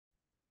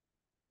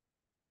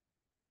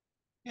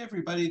Hey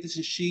everybody, this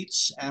is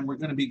Sheets, and we're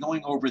going to be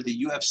going over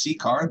the UFC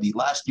card, the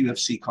last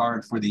UFC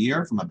card for the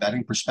year from a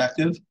betting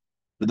perspective.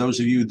 For those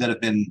of you that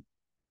have been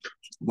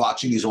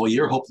watching these all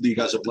year, hopefully you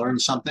guys have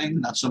learned something,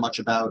 not so much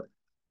about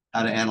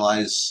how to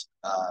analyze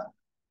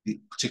the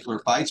particular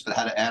fights, but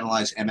how to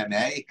analyze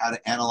MMA, how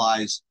to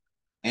analyze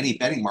any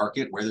betting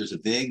market where there's a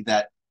vig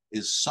that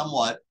is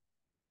somewhat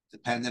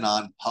dependent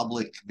on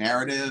public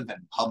narrative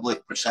and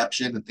public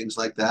perception and things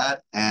like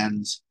that.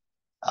 And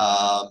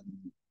um,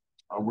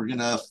 we're going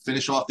to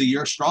finish off the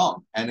year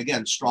strong. And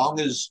again, strong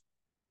is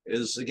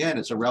again,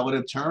 it's a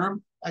relative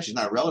term. Actually,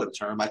 not a relative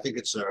term. I think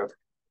it's a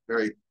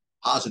very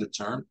positive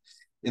term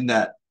in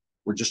that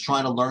we're just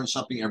trying to learn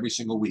something every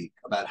single week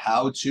about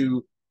how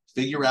to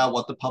figure out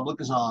what the public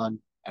is on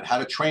and how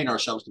to train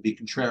ourselves to be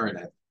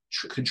contrarian.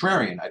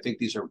 Contrarian. I think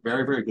these are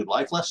very, very good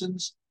life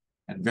lessons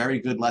and very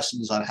good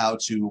lessons on how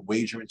to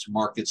wager into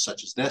markets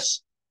such as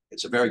this.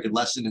 It's a very good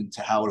lesson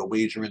into how to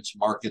wager into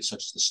markets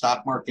such as the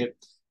stock market.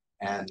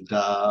 And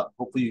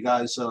hopefully you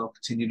guys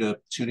continue to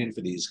tune in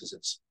for these because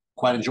it's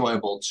quite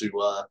enjoyable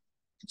to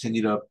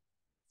continue to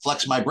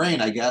flex my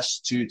brain, I guess,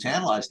 to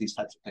analyze these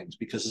types of things.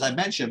 Because as I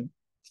mentioned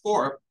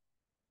before,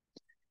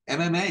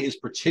 MMA is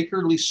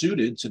particularly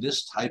suited to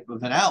this type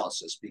of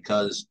analysis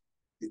because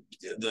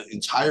the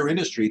entire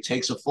industry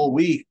takes a full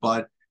week,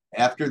 but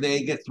after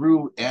they get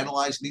through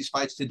analyzing these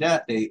fights to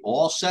death, they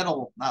all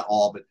settle, not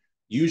all, but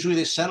usually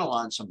they settle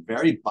on some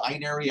very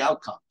binary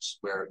outcomes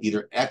where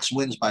either X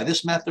wins by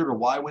this method or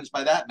Y wins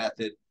by that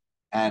method.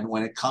 And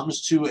when it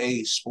comes to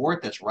a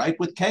sport that's ripe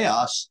with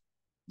chaos,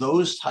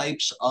 those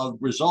types of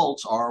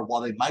results are,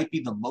 while they might be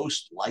the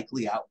most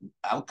likely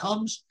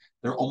outcomes,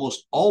 they're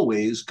almost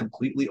always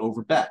completely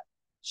overbet.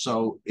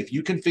 So if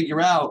you can figure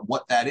out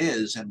what that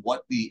is and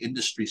what the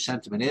industry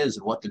sentiment is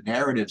and what the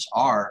narratives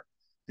are,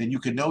 then you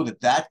can know that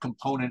that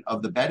component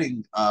of the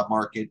betting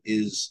market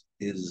is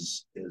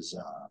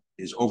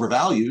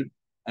overvalued.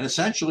 And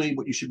essentially,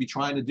 what you should be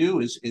trying to do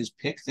is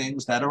pick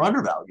things that are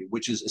undervalued,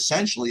 which is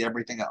essentially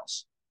everything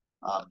else.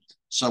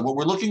 So what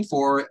we're looking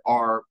for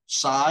are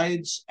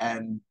sides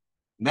and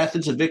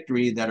methods of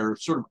victory that are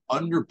sort of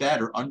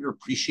underbet or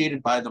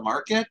underappreciated by the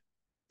market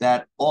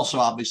that also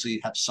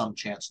obviously have some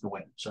chance to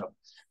win. So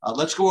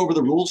let's go over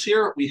the rules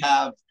here. We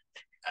have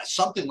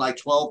something like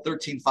 12,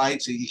 13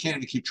 fights. So you can't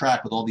even keep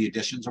track with all the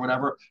additions or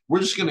whatever.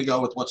 We're just going to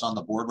go with what's on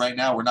the board right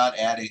now. We're not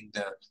adding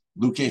the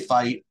Luque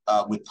fight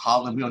with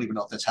Holland. We don't even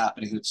know if that's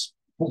happening. It's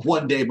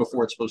one day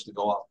before it's supposed to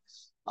go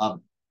off.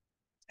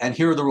 And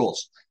here are the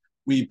rules.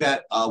 We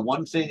bet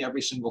one thing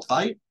every single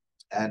fight.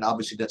 And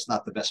obviously, that's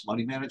not the best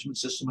money management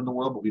system in the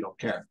world, but we don't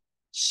care.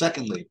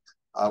 Secondly,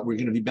 we're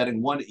going to be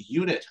betting one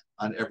unit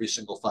on every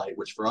single fight,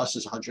 which for us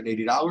is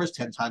 $180,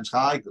 10 times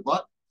high. Good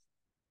luck.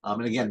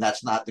 And again,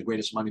 that's not the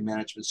greatest money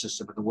management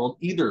system in the world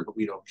either, but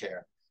we don't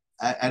care.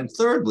 And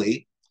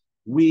thirdly,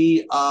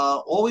 we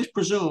always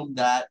presume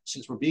that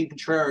since we're being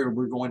contrarian,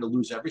 we're going to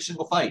lose every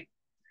single fight.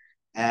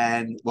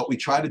 And what we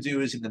try to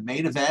do is in the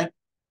main event,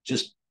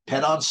 just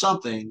bet on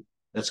something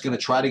that's going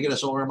to try to get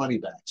us all our money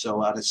back.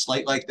 So on a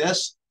slate like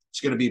this,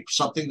 it's going to be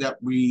something that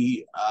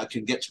we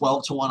can get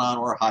 12 to 1 on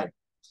or higher.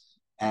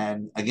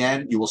 And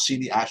again, you will see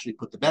me actually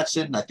put the bets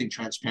in. I think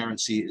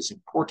transparency is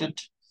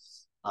important.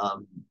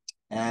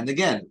 And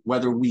again,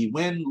 whether we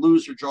win,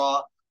 lose, or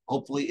draw,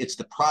 hopefully it's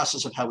the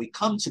process of how we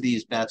come to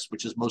these bets,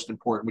 which is most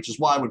important, which is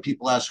why when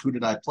people ask, who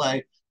did I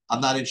play?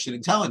 I'm not interested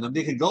in telling them.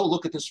 They can go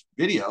look at this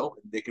video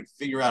and they can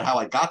figure out how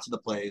I got to the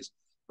plays.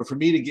 But for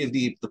me to give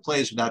the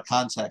plays without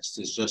context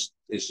is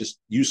just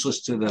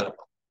useless to the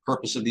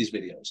purpose of these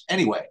videos.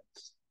 Anyway,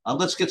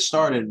 let's get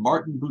started.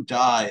 Martin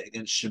Budai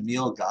against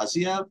Shamil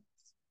Gaziev.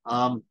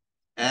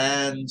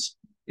 And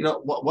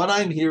what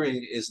I'm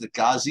hearing is that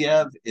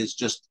Gaziev is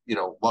just,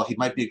 while he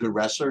might be a good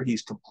wrestler,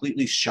 he's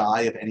completely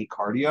shy of any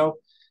cardio,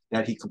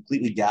 that he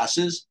completely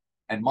gasses.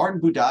 And Martin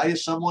Budai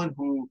is someone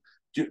who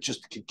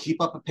just can keep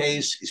up a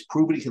pace. He's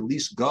proven he can at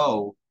least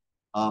go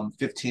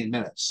 15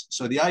 minutes.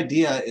 So the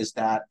idea is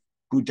that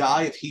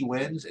Budai, if he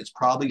wins, it's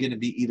probably going to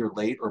be either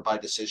late or by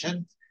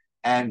decision.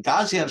 And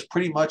Gaziev's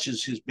pretty much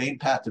his main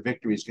path to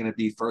victory is going to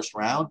be first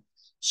round.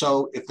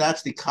 So if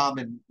that's the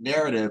common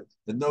narrative,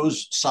 then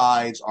those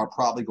sides are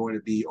probably going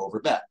to be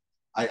overbet.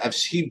 I've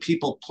seen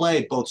people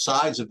play both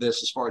sides of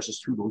this as far as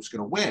who's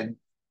going to win.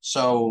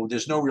 So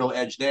there's no real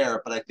edge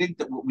there. But I think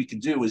that what we can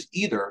do is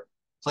either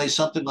play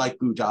something like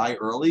Budai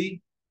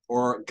early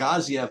or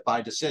Gaziev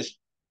by decision.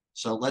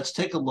 So let's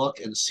take a look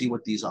and see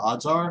what these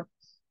odds are.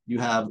 You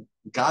have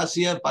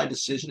Gaziev by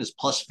decision is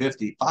plus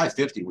 50,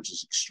 550, which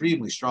is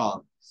extremely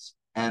strong.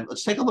 And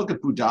let's take a look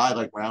at Budai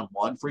like round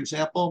one, for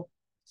example.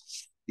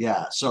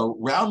 Yeah, so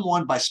round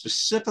one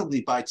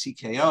specifically by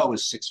TKO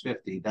is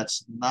 650.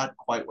 That's not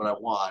quite what I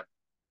want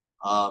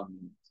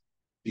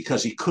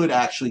because he could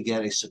actually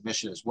get a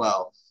submission as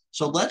well.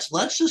 So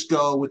let's just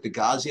go with the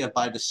Gaziev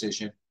by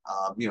decision.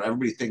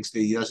 Everybody thinks that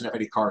he doesn't have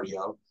any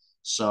cardio,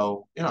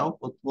 so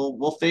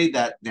we'll fade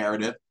that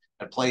narrative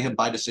and play him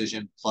by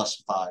decision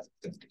plus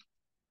 550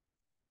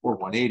 or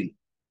 180.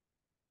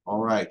 All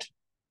right.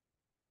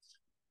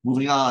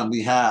 Moving on,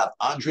 we have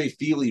Andre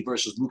Fili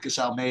versus Lucas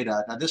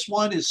Almeida. Now, this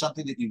one is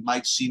something that you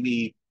might see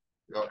me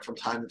from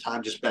time to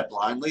time just bet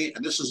blindly,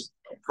 and this is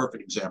a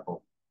perfect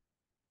example.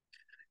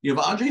 You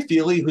have Andre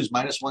Fili, who's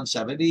minus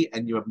 170,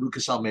 and you have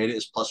Lucas Almeida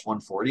is plus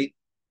 140.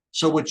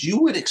 So what you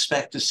would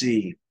expect to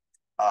see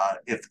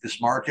if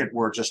this market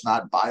were just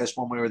not biased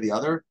one way or the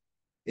other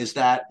is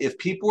that if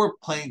people were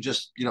playing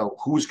just,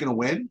 who's going to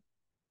win,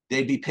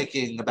 they'd be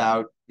picking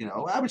about,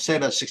 I would say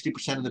about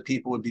 60% of the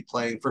people would be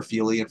playing for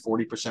Fili and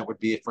 40% would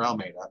be for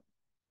Almeida.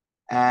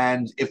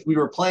 And if we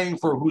were playing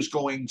for who's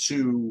going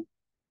to,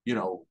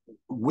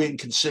 win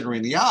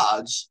considering the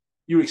odds,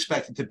 you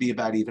expect it to be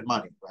about even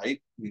money,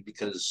 right? I mean,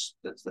 because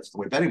that's the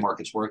way betting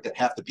markets work, that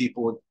half the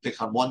people would pick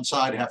on one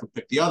side, half would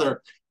pick the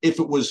other if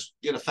it was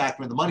going to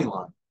factor in the money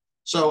line.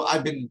 So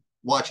I've been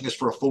watching this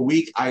for a full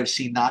week. I have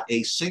seen not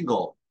a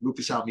single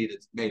Lucas Almeida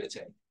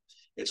take.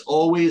 It's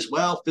always,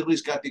 well,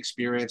 Philly's got the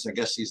experience. I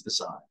guess he's the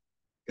side.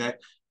 Okay.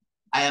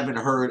 I haven't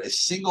heard a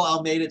single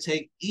Almeida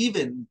take,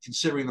 even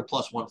considering the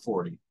plus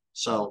 140.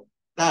 So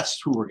that's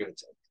who we're going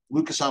to take.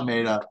 Lucas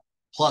Almeida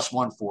plus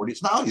 140.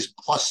 It's not like he's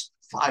plus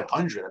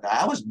 500.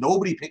 I was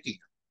nobody picking him.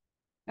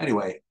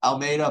 Anyway,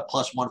 Almeida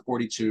plus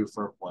 142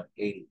 for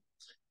 180.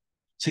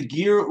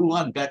 Tagir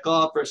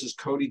Ulanbekov versus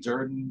Cody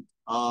Durden.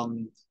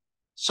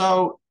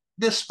 So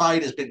this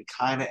fight has been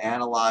kind of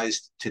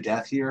analyzed to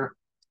death here.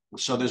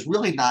 So there's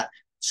really not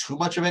too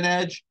much of an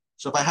edge.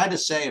 So if I had to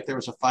say if there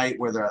was a fight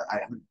where I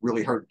haven't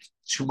really heard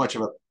too much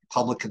of a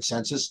public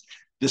consensus,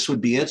 this would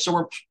be it. So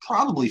we're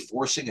probably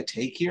forcing a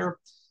take here.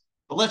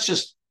 But let's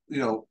just,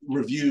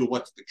 review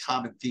what the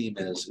common theme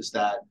is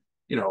that,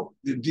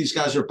 these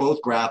guys are both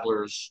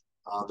grapplers.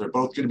 They're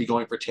both going to be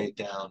going for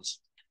takedowns.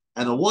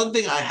 And the one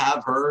thing I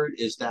have heard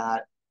is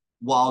that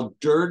while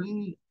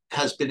Durden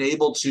has been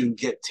able to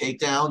get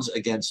takedowns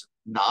against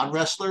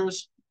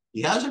non-wrestlers,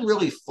 he hasn't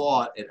really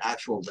fought an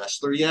actual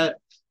wrestler yet.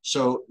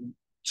 So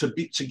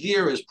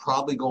Tagir is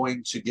probably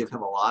going to give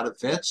him a lot of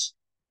fits.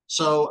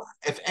 So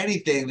if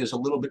anything, there's a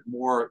little bit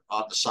more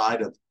on the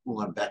side of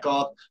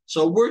Ulanbekov.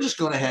 So we're just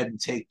going ahead and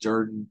take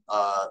Durden.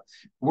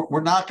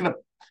 We're not going to.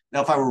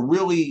 Now, if I were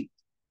really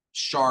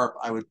sharp,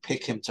 I would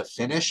pick him to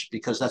finish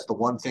because that's the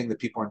one thing that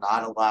people are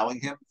not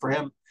allowing for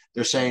him.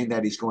 They're saying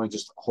that he's going to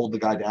just hold the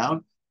guy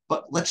down.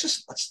 But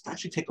let's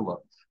actually take a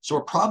look. So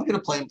we're probably going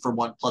to play him for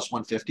plus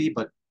 150,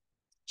 but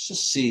let's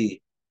just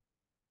see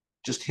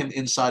just him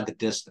inside the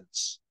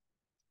distance.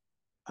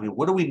 I mean,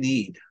 what do we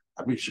need?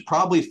 We should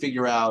probably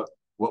figure out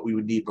what we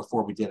would need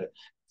before we did it.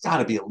 It's got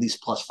to be at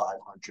least plus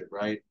 500,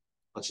 right?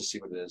 Let's just see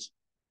what it is.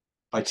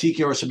 By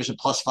TKO or submission,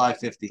 plus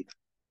 550. I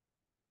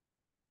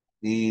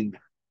mean,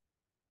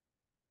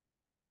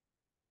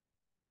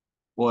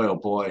 boy, oh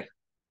boy.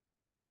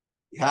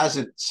 He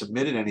hasn't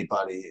submitted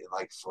anybody in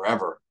like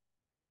forever.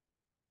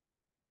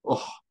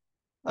 Oh,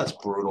 that's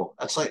brutal.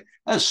 That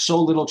has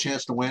so little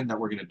chance to win that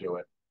we're going to do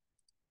it.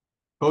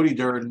 Cody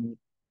Durden,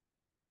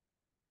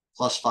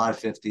 plus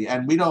 550.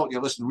 And we don't,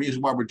 listen, the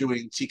reason why we're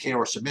doing TKO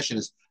or submission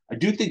is I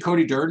do think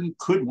Cody Durden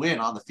could win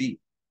on the feet.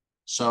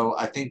 So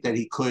I think that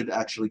he could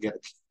actually get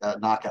a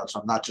knockout. So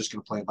I'm not just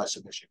going to play him by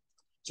submission.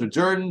 So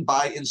Durden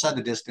by inside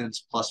the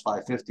distance, plus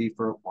 550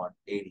 for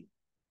 180.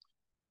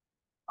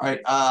 All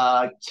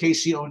right,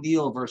 Casey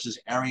O'Neill versus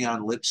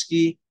Ariane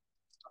Lipsky.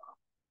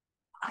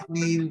 I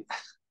mean,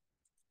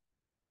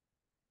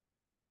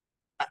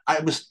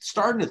 I was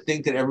starting to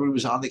think that everybody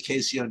was on the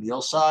Casey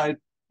O'Neill side,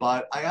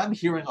 but I am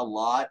hearing a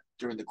lot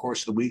during the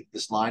course of the week,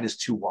 this line is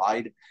too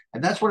wide.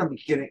 And that's what I'm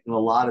getting in a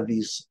lot of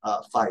these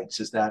fights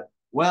is that,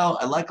 well,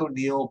 I like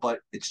O'Neill, but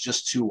it's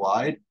just too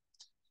wide.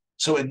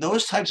 So in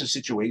those types of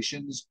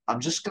situations, I'm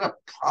just going to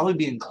probably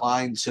be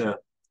inclined to,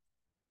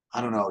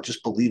 I don't know,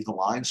 just believe the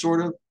line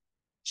sort of.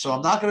 So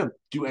I'm not going to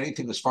do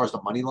anything as far as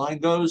the money line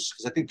goes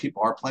because I think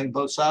people are playing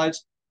both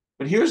sides.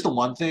 But here's the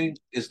one thing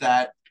is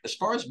that as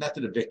far as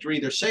method of victory,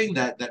 they're saying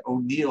that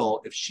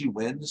O'Neill, if she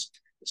wins,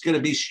 it's going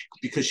to be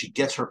because she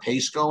gets her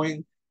pace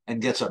going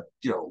and gets a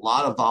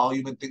lot of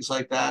volume and things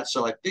like that.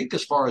 So I think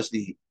as far as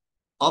the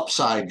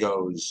upside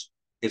goes,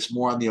 it's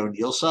more on the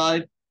O'Neill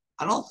side.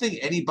 I don't think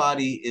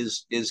anybody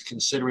is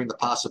considering the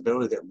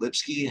possibility that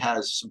Lipsky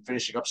has some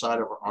finishing upside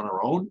on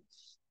her own.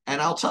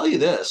 And I'll tell you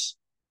this,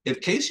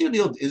 if Casey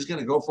O'Neill is going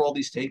to go for all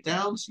these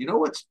takedowns,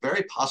 it's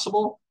very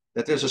possible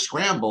that there's a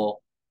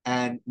scramble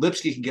and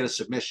Lipsky can get a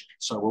submission.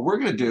 So what we're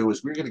going to do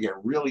is we're going to get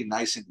really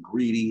nice and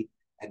greedy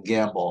and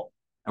gamble.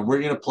 And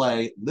we're going to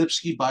play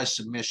Lipsky by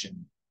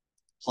submission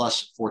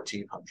plus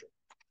 1,400.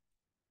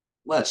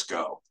 Let's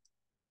go.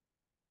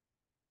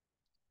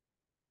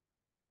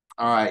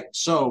 All right.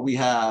 So we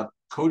have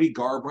Cody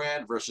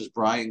Garbrandt versus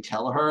Brian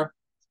Kelleher.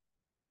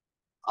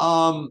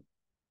 All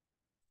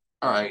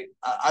right.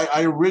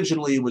 I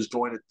originally was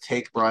going to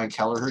take Brian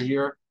Kelleher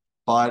here,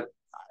 but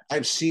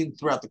I've seen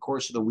throughout the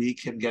course of the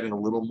week him getting a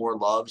little more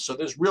love. So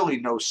there's really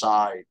no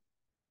side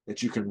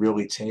that you can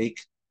really take.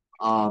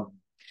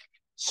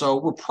 So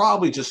we're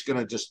probably just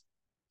going to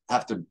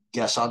have to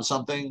guess on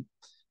something.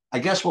 I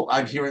guess what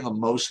I'm hearing the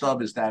most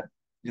of is that,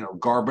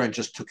 Garbrandt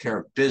just took care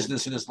of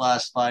business in his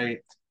last fight.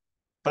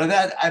 But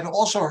I've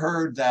also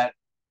heard that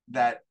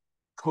that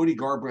Cody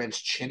Garbrandt's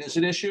chin is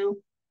an issue.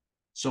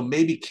 So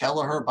maybe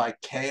Kelleher by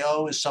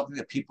KO is something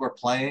that people are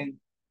playing.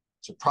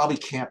 So probably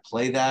can't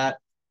play that.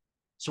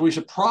 So we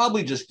should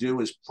probably just do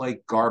is play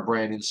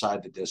Garbrandt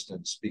inside the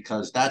distance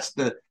because that's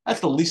the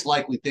least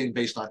likely thing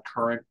based on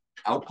current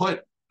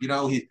output. You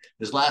know,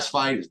 his last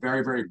fight is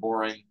very, very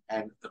boring,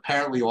 and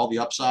apparently all the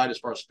upside as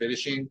far as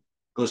finishing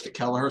goes to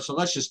Kelleher. So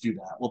let's just do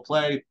that. We'll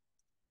play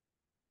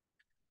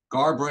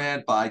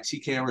Garbrandt by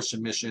TKO or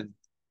submission.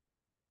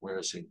 Where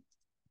is he?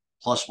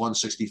 Plus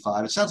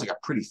 165. It sounds like a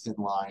pretty thin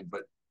line,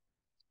 but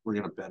we're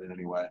going to bet it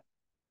anyway.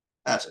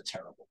 That's a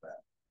terrible bet.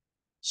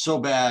 So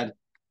bad,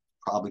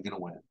 probably going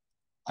to win.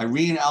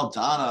 Irene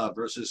Aldana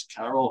versus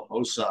Carol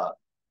Hossa.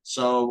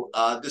 So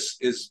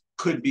this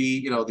could be,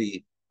 you know, what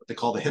they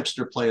call the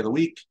hipster play of the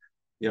week.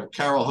 You have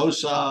Carol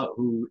Hossa,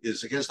 who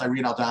is against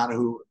Irene Aldana,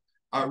 who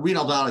Irene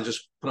Aldana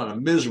just put on a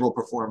miserable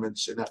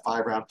performance in that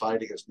 5-round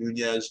fight against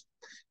Nunez.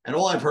 And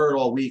all I've heard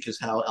all week is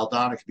how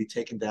Aldana can be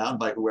taken down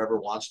by whoever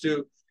wants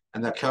to,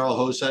 and that Carol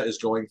Hossa is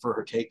going for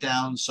her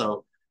takedown.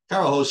 So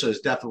Carol Hossa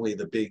is definitely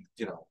the big,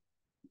 you know,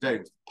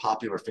 very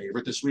popular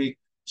favorite this week.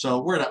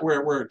 So we're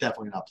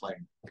definitely not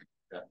playing.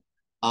 Okay.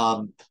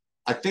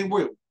 I think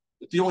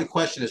the only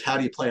question is how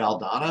do you play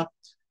Aldana?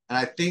 And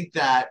I think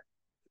that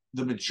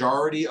the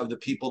majority of the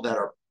people that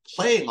are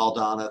playing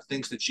Aldana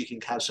thinks that she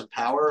can have some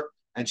power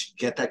and she can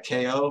get that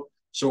KO.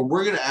 So what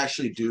we're going to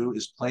actually do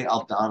is play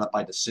Aldana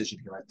by decision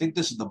here. I think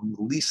this is the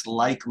least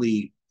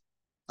likely,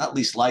 not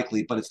least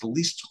likely, but it's the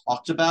least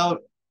talked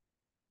about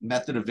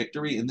method of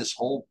victory in this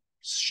whole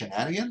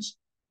shenanigans.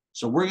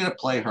 So we're going to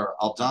play her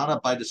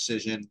Aldana by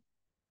decision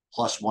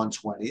plus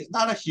 120. It's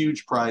not a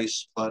huge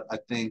price, but I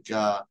think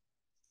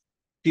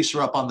piece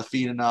her up on the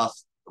feet enough,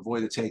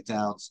 avoid the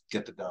takedowns,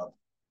 get the dub.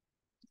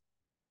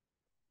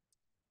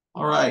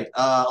 All right,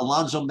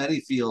 Alonzo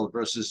Menifield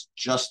versus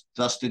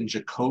Dustin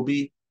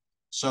Jacoby.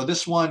 So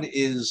this one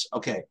is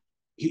okay.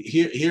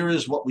 Here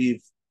is what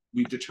we've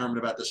determined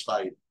about this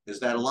fight is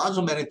that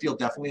Alonzo Menifield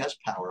definitely has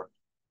power,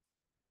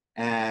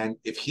 and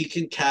if he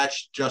can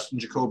catch Dustin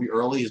Jacoby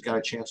early, he's got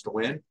a chance to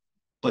win.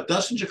 But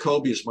Dustin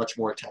Jacoby is much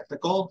more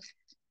technical,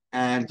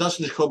 and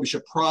Dustin Jacoby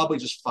should probably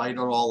just fight it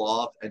all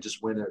off and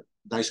just win a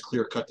nice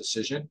clear-cut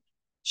decision.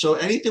 So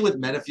anything with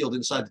Menifield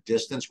inside the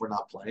distance, we're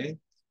not playing.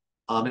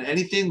 And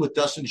anything with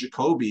Dustin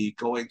Jacoby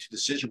going to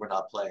decision, we're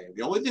not playing.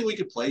 The only thing we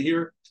could play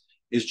here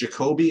is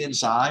Jacoby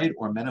inside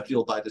or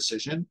Menifield by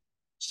decision.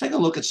 Let's take a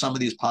look at some of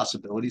these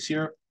possibilities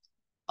here.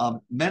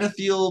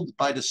 Menifield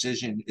by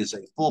decision is a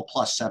full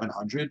plus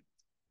 700.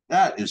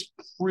 That is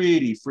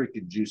pretty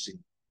freaking juicy,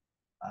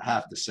 I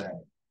have to say.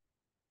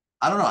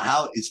 I don't know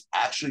how it's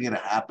actually going to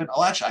happen.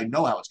 Oh, actually, I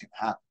know how it's going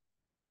to happen.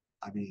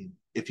 I mean,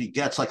 if he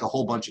gets like a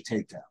whole bunch of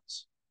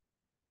takedowns,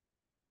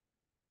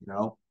 you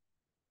know,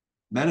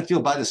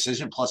 Menifield by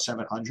decision plus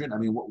 700. I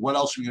mean, what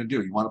else are we going to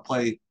do? You want to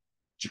play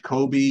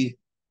Jacoby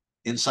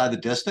inside the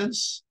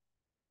distance?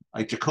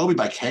 Like Jacoby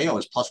by KO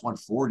is plus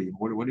 140.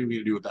 What are we going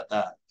to do about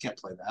that? Can't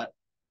play that.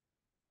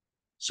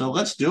 So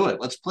let's do it.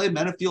 Let's play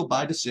Menifield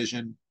by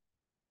decision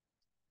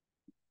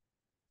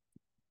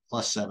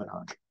plus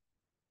 700.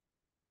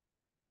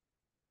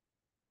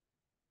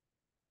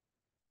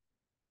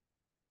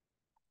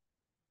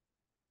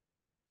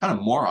 Kind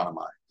of moron am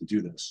I to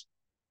do this?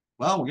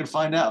 Well, we're going to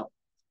find out.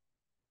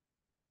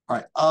 All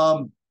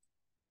right.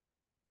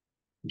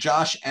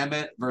 Josh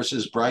Emmett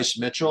versus Bryce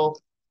Mitchell.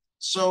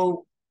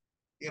 So,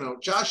 you know,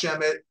 Josh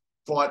Emmett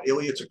fought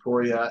Ilya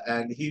Topuria,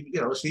 and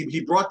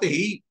he brought the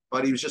heat,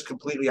 but he was just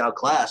completely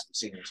outclassed, it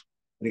seems.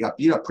 And he got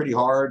beat up pretty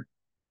hard.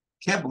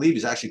 Can't believe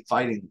he's actually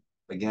fighting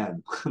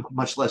again,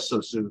 much less so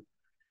soon.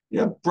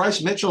 Yeah,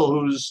 Bryce Mitchell,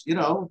 who's, you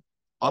know,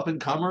 up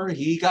and comer,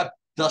 he got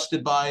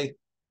dusted by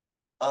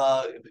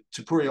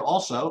Topuria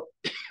also.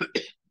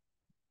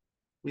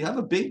 we have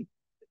a big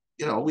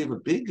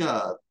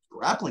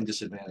grappling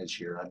disadvantage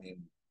here. I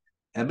mean,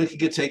 Emmett could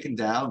get taken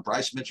down.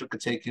 Bryce Mitchell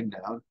could take him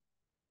down.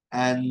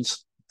 And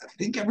I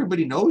think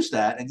everybody knows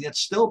that. And yet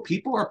still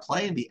people are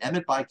playing the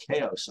Emmett by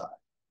KO side.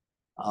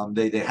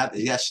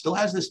 He still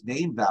has this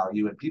name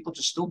value, and people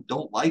just still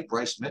don't like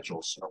Bryce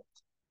Mitchell. So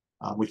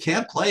we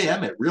can't play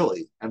Emmett,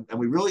 really. And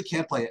we really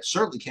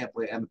certainly can't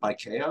play Emmett by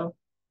KO.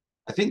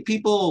 I think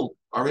people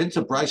are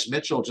into Bryce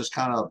Mitchell just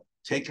kind of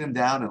taking him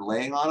down and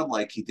laying on him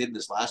like he did in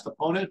his last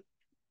opponent.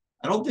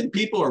 I don't think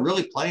people are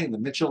really playing the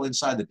Mitchell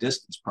inside the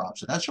distance prop.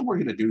 So that's what we're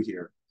going to do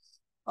here.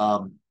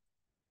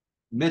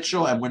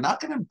 Mitchell, and we're not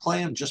going to play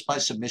him just by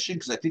submission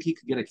because I think he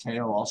could get a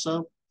KO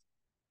also.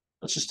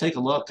 Let's just take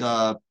a look.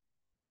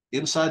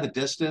 Inside the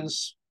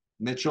distance,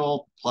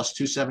 Mitchell plus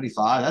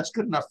 275. That's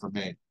good enough for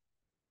me.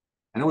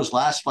 I know his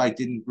last fight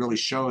didn't really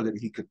show that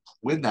he could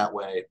win that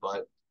way,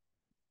 but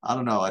I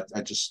don't know.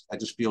 I just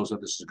feel as though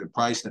this is a good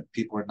price that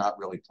people are not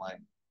really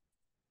playing.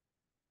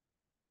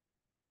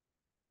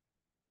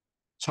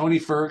 Tony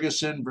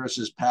Ferguson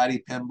versus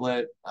Paddy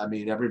Pimblett. I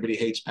mean, everybody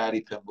hates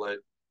Paddy Pimblett.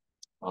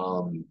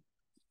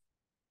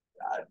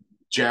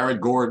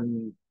 Jared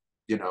Gordon,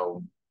 you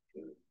know,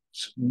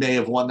 may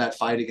have won that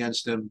fight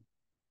against him.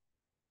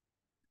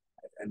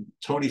 And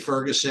Tony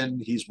Ferguson,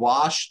 he's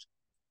washed.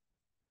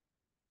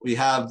 we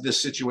have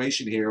this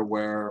situation here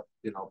where,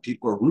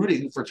 people are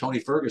rooting for Tony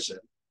Ferguson,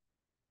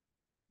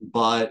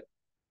 but,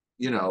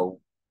 you know,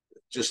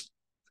 just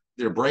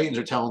their brains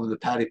are telling them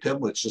that Paddy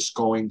Pimblett's just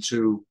going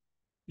to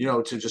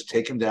just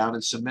take him down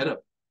and submit him,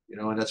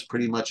 and that's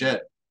pretty much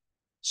it.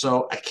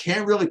 So I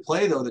can't really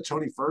play, though, the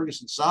Tony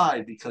Ferguson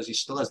side because he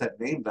still has that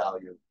name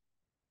value.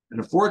 And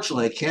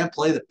unfortunately, I can't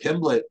play the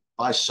Pimblett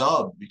by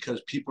sub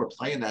because people are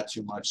playing that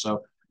too much.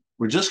 So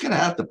we're just going to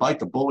have to bite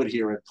the bullet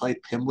here and play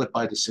Pimblett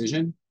by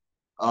decision.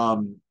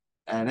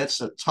 And it's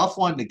a tough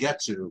one to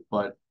get to,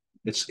 but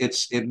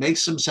it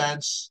makes some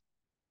sense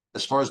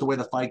as far as the way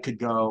the fight could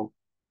go.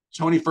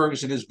 Tony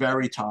Ferguson is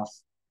very tough.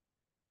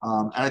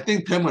 And I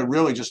think Pimblett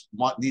really just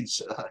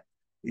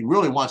he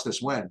really wants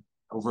this win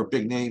over a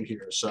big name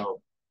here. So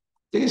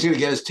I think he's going to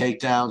get his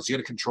takedowns. He's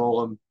going to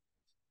control him.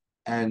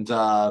 And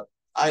I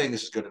think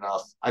this is good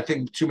enough. I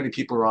think too many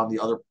people are on the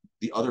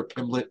other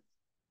Pimblett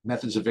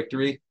methods of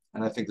victory,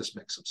 and I think this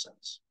makes some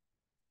sense.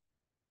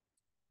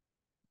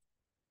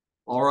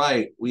 All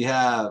right, we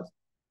have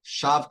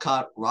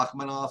Shavkat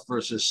Rakhmonov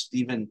versus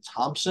Stephen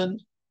Thompson.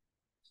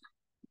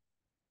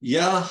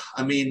 Yeah,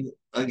 I mean,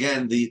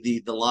 again,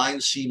 the line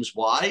seems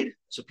wide,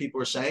 so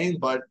people are saying,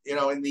 but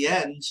in the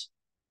end,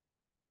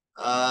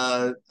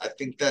 I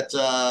think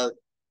that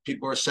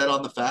people are set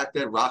on the fact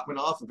that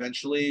Rakhmonov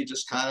eventually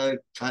just kind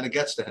of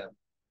gets to him.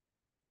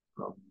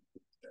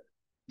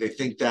 They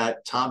think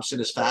that Thompson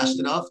is fast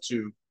enough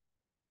to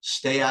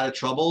stay out of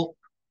trouble,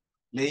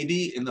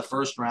 maybe in the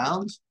first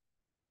round.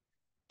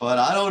 But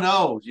I don't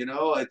know.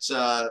 It's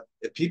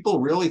if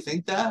people really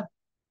think that,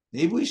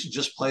 maybe we should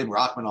just play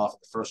Rakhmonov in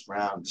the first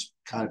round and just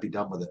kind of be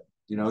done with it.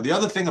 The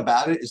other thing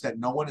about it is that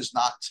no one is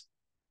knocked.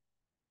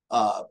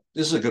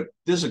 This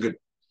is a good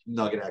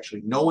nugget,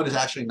 actually. No one has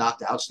actually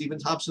knocked out Stephen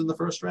Thompson in the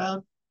first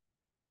round.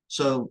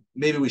 So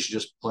maybe we should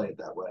just play it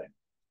that way.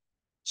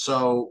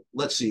 So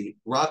let's see.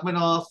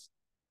 Rakhmonov,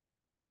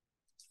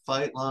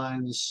 fight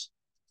lines,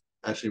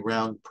 actually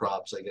round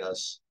props, I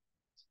guess.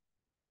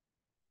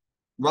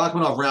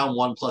 Rakhmonov round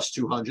 1 plus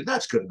 200.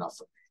 That's good enough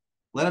for me.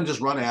 Let him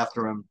just run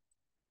after him,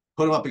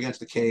 put him up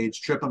against the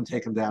cage, trip him,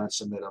 take him down, and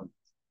submit him.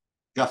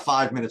 Got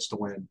 5 minutes to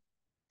win.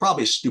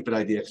 Probably a stupid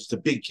idea because it's a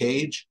big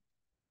cage.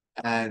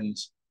 And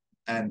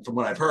from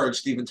what I've heard,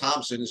 Stephen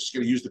Thompson is just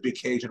going to use the big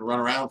cage and run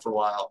around for a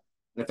while.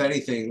 And if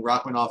anything,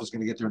 Rakhmonov is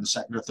going to get there in the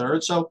second or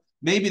third. So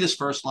maybe this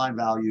first round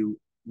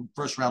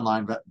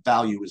line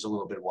value is a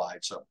little bit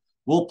wide. So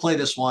we'll play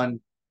this one.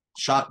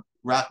 Shot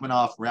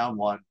Rakhmonov round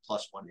 1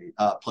 plus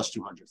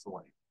 200 for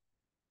 180.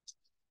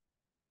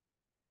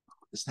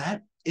 Is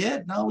that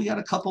it? No, we got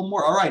a couple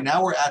more. All right,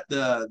 now we're at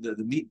the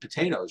meat and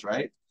potatoes,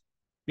 right?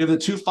 We have the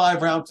 2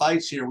 5-round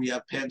fights here. We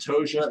have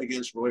Pantoja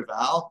against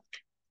Royval.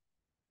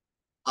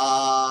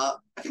 I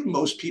think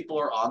most people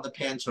are on the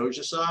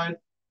Pantoja side.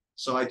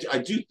 So I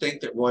do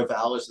think that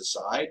Royval is the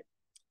side.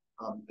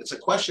 It's a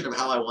question of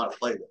how I want to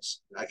play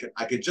this.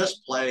 I could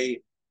just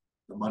play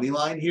the money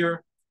line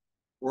here,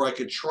 or I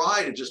could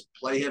try to just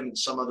play him in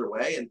some other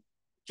way. And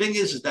the thing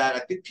is that I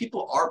think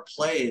people are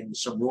playing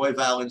some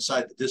Royval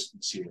inside the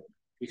distance here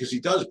because he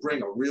does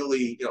bring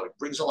he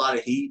brings a lot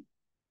of heat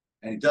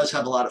and he does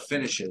have a lot of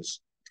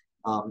finishes.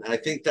 And I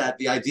think that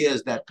the idea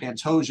is that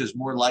Pantoja is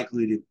more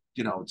likely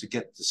to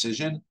get the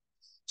decision.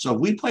 So if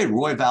we played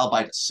Royval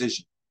by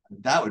decision,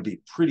 that would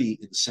be pretty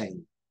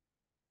insane.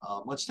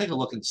 Let's take a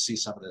look and see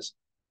some of this.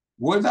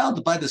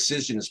 Royval by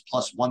decision is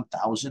plus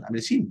 1,000. I mean,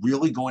 is he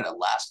really going to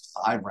last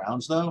 5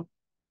 rounds, though?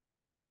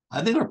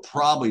 I think we're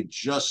probably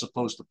just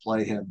supposed to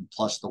play him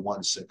plus the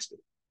 160.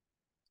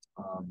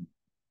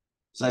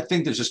 Because I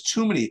think there's just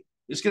too many.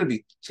 It's going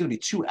to be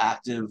too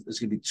active. There's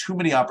going to be too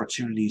many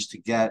opportunities to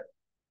get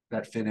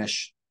that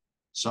finish.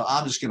 So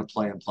I'm just going to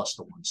play him plus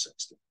the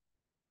 160.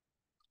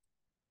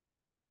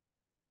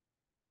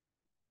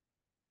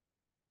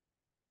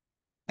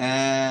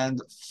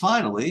 And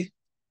finally,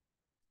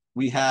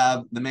 we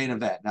have the main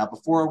event. Now,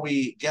 before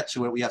we get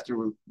to it, we have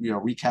to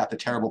recap the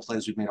terrible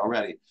plays we've made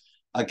already.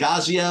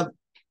 Gaziev,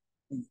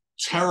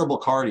 terrible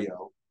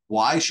cardio.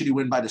 Why should he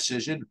win by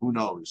decision? Who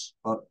knows?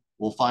 But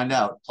we'll find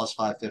out. Plus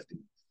 550.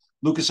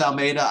 Lucas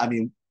Almeida, I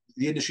mean,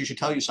 the industry should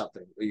tell you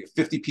something.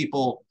 50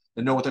 people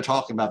that know what they're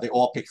talking about, they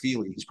all pick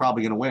Feely. He's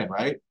probably going to win,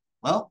 right?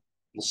 Well,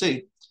 we'll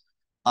see.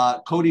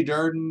 Cody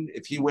Durden,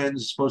 if he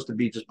wins, is supposed to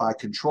be just by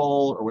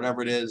control or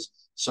whatever it is.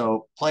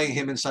 So playing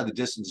him inside the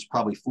distance is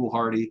probably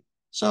foolhardy.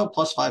 So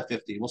plus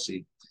 550. We'll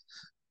see.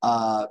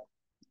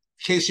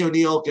 Casey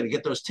O'Neill going to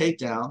get those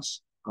takedowns.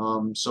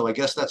 So I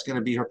guess that's going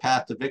to be her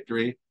path to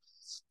victory.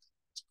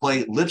 To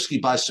play Lipsky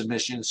by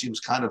submission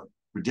seems kind of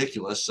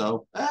ridiculous.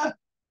 So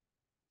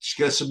she's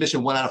got a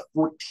submission 1 out of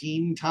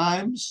 14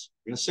 times.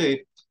 We're going to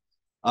see.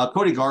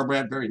 Cody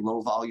Garbrandt, very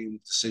low volume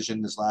decision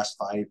in his last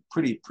fight.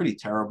 Pretty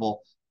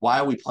terrible. Why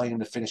are we playing him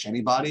to finish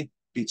anybody?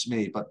 Beats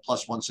me, but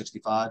plus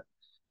 165.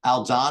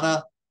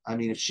 Aldana, I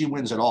mean, if she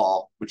wins at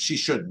all, which she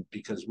shouldn't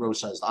because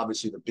Rosa is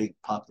obviously the big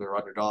popular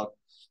underdog.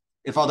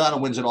 If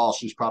Aldana wins at all,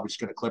 she's probably just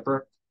going to clip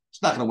her.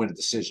 She's not going to win a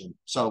decision.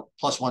 So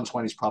plus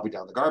 120 is probably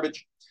down the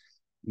garbage.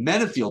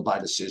 Menefield by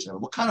decision.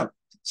 What kind of,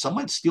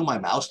 someone steal my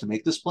mouse to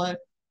make this play?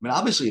 mean,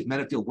 obviously, if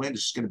Menifee wins,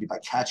 it's going to be by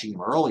catching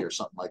him early or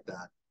something like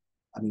that.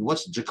 I mean,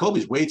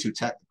 Jacoby's way too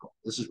technical.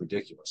 This is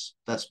ridiculous.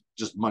 That's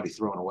just money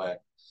thrown away.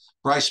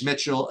 Bryce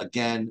Mitchell,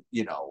 again,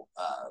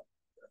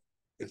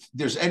 if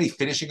there's any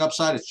finishing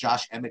upside, it's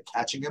Josh Emmett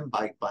catching him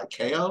by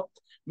KO.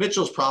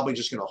 Mitchell's probably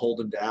just going to hold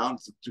him down.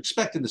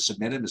 Expecting to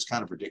submit him is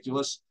kind of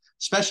ridiculous,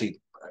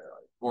 especially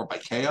or by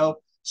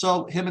KO.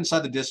 So him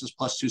inside the distance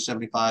plus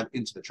 275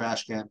 into the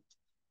trash can.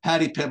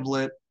 Paddy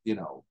Pimblett,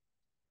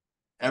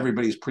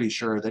 everybody's pretty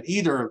sure that they're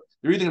either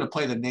going to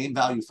play the name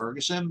value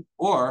Ferguson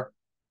or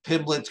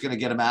Pimblett's going to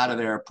get him out of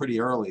there pretty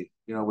early,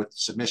 with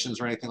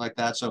submissions or anything like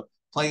that. So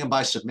playing him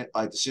by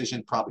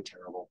decision, probably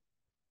terrible.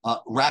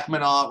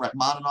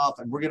 Rachmaninoff,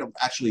 and we're going to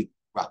actually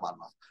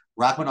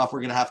Rachmaninoff, we're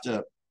going to have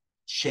to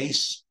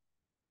chase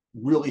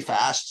really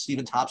fast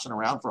Stephen Thompson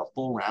around for a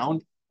full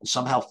round and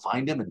somehow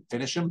find him and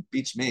finish him.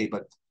 Beats me,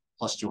 but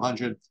plus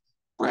 200.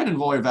 Brandon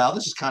Royval,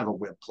 this is kind of a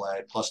whip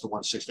play, plus the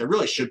 160. I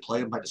really should play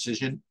him by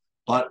decision,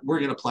 but we're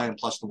going to play him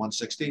plus the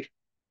 160.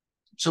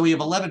 So we have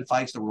 11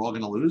 fights that we're all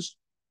going to lose.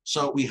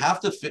 So we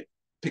have to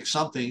pick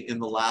something in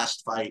the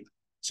last fight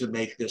to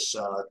make this,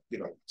 to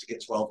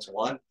get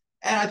 12-1.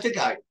 And I think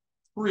I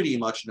pretty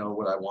much know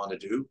what I want to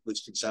do, at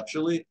least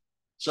conceptually.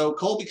 So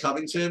Colby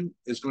Covington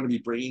is going to be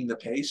bringing the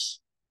pace,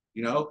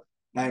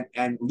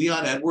 and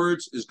Leon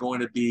Edwards is going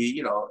to be,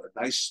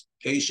 a nice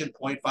patient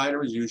point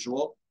fighter as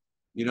usual,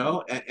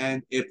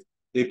 and if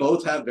they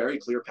both have very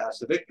clear paths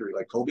to victory,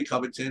 like Colby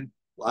Covington,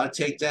 a lot of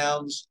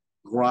takedowns,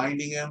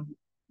 grinding him,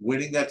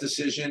 winning that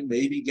decision,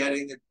 maybe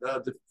getting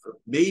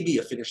maybe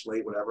a finish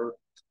late, whatever,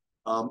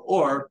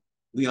 or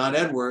Leon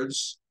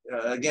Edwards,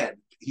 again,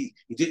 he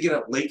did get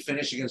a late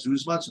finish against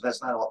Usman, so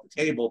that's not off the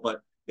table,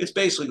 but it's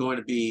basically going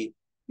to be,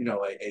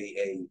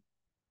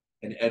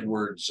 an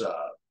Edwards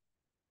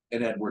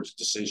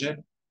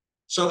decision.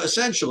 So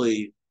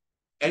essentially,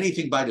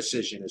 anything by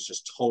decision is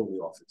just totally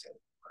off the table.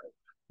 Right?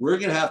 We're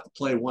going to have to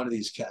play one of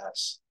these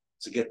cats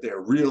to get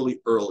there really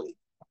early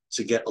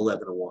to get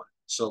 11-1.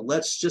 So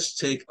let's just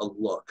take a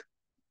look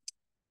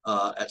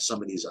at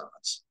some of these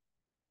odds.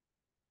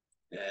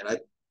 And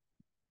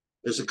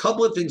there's a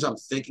couple of things I'm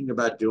thinking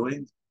about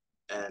doing,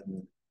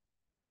 and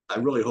I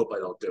really hope I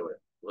don't do it.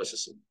 Let's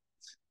just see.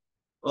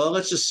 Well,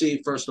 let's just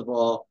see, first of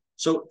all.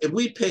 So if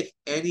we pick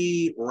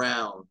any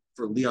round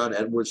for Leon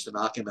Edwards to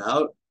knock him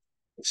out,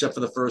 except for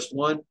the first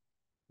one,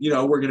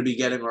 we're going to be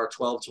getting our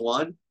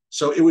 12-1.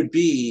 So it would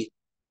be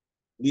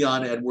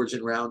Leon Edwards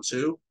in round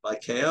 2 by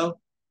KO.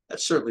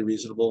 That's certainly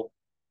reasonable.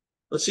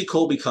 Let's see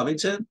Colby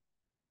Covington.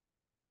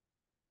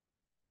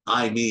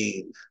 I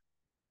mean,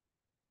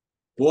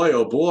 boy,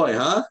 oh boy,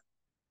 huh?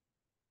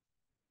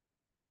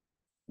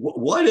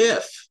 What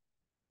if?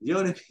 You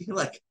know what I mean?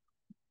 Like,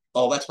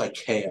 oh, that's by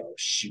KO.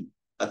 Shoot.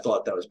 I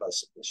thought that was by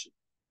submission.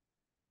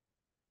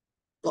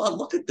 But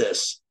look at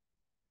this.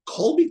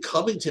 Colby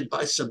Covington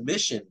by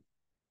submission.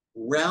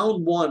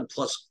 Round 1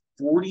 plus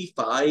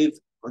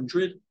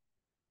 4,500.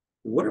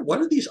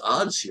 What are these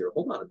odds here?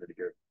 Hold on a minute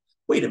here.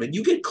 Wait a minute.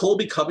 You get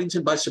Colby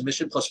Covington by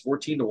submission plus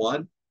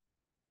 14-1?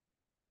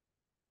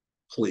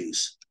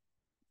 Please.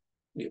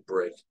 Give me a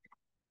break.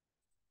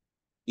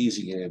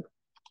 Easy game.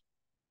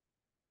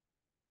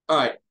 All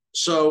right.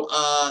 So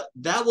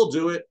that will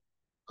do it.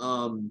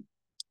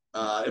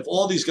 If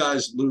all these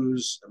guys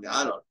lose, I mean,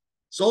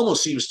 it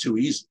almost seems too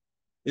easy.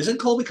 Isn't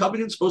Colby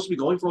Covington supposed to be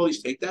going for all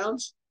these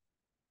takedowns?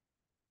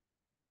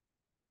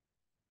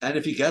 And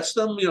if he gets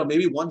them,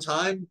 maybe one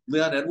time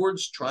Leon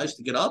Edwards tries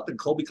to get up and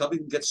Colby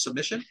Covington gets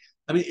submission.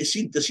 I mean,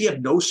 does he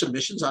have no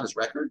submissions on his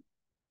record?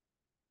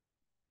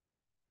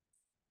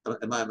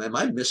 Am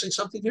I missing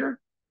something here?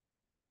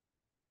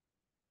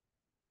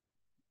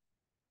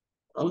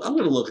 I'm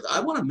going to look at. I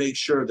want to make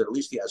sure that at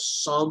least he has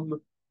some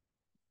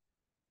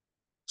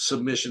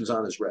submissions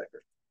on his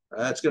record.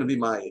 That's going to be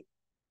my.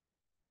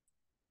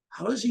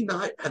 How does he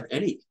not have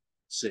any?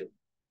 Let's see.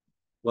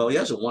 Well, he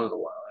hasn't won in a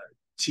while.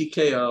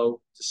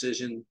 TKO,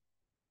 decision.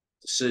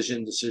 I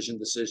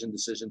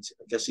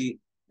guess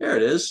there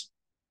it is.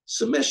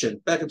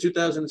 Submission back in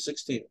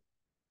 2016.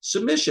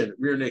 Submission,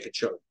 rear naked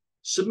choke.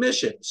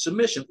 Submission.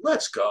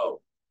 Let's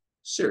go.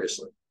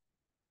 Seriously.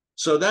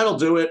 So that'll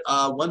do it.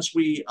 Once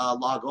we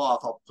log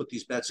off, I'll put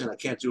these bets in. I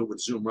can't do it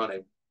with Zoom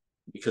running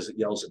because it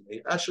yells at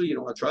me. Actually, you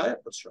don't want to try it?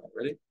 Let's try it.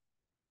 Ready?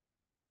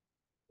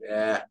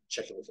 Yeah,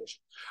 check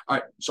invitation. All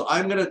right, so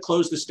I'm going to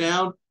close this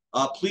down.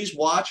 Please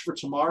watch for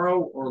tomorrow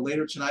or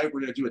later tonight.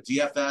 We're going to do a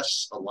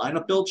DFS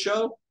lineup build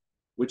show,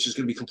 which is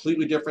going to be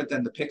completely different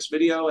than the picks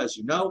video, as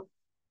you know.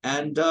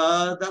 And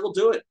that will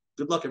do it.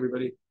 Good luck,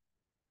 everybody.